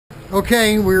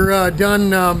Okay, we're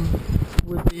done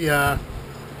with the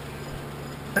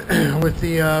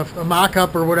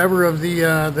mock-up or whatever of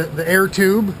the air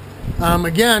tube.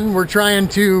 Again, we're trying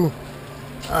to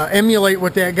emulate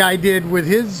what that guy did with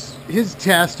his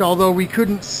test, although we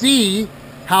couldn't see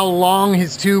how long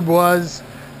his tube was.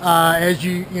 As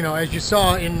you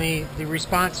saw in the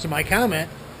response to my comment,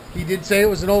 he did say it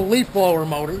was an old leaf blower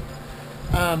motor,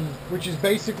 which is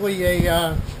basically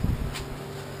a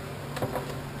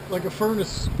like a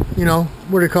furnace, what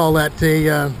do you call that?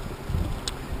 A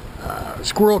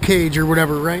squirrel cage or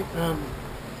whatever, right?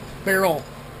 Barrel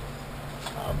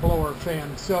blower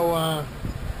fan. So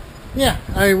yeah,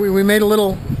 we made a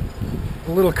little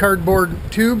cardboard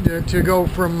tube to go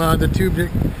from the tube that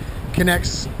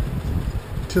connects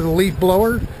to the leaf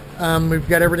blower. We've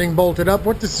got everything bolted up.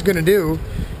 What this is going to do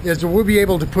is we'll be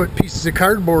able to put pieces of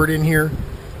cardboard in here,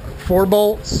 4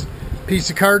 bolts, piece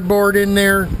of cardboard in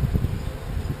there,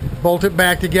 bolt it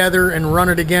back together, and run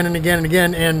it again and again and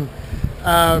again. And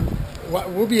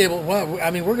we'll be able. Well,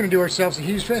 I mean, we're going to do ourselves a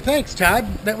huge. Thanks, Todd.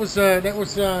 That was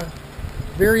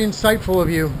very insightful of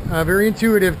you. Very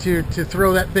intuitive to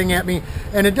throw that thing at me.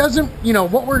 And it doesn't.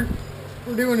 What we're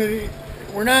doing.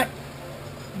 We're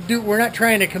not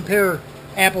trying to compare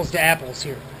apples to apples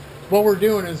here. What we're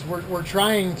doing is we're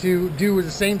trying to do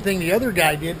the same thing the other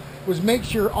guy did, was make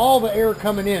sure all the air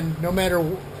coming in, no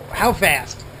matter how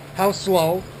fast, how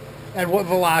slow, at what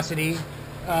velocity,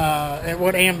 at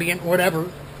what ambient,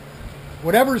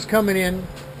 whatever's coming in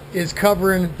is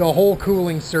covering the whole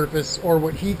cooling surface, or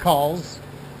what he calls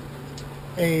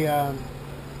a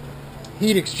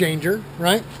heat exchanger,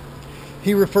 right?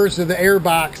 He refers to the air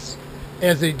box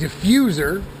as a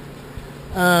diffuser.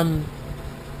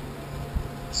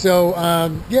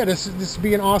 Yeah, this would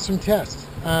be an awesome test.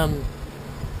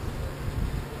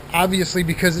 Obviously,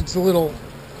 because it's a little,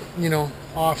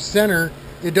 off center,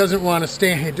 it doesn't want to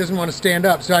stand. It doesn't want to stand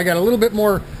up. So I got a little bit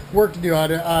more work to do.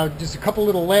 Just a couple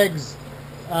little legs,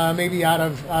 maybe out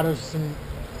of some,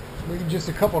 maybe just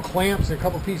a couple clamps, a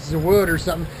couple pieces of wood or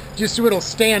something, just so it'll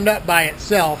stand up by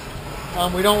itself.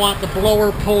 We don't want the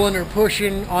blower pulling or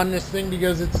pushing on this thing,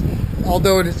 because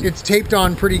although it's taped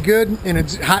on pretty good and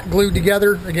it's hot glued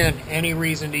together. Again, any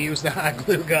reason to use the hot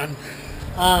glue gun.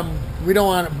 We don't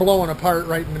want it blowing apart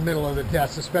right in the middle of the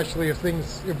test, especially if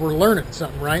we're learning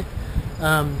something, right?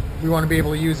 We want to be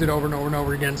able to use it over and over and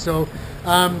over again. So,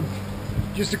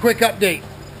 just a quick update.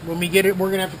 When we get it,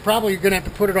 we're probably gonna have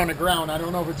to put it on the ground. I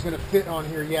don't know if it's gonna fit on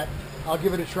here yet. I'll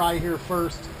give it a try here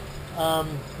first.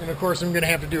 And of course, I'm gonna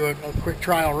have to do a quick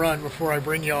trial run before I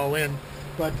bring you all in.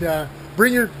 But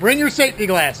bring your safety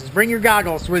glasses, bring your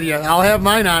goggles with you. I'll have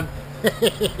mine on.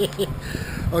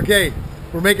 Okay,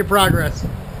 we're making progress.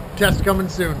 Test coming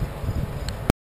soon.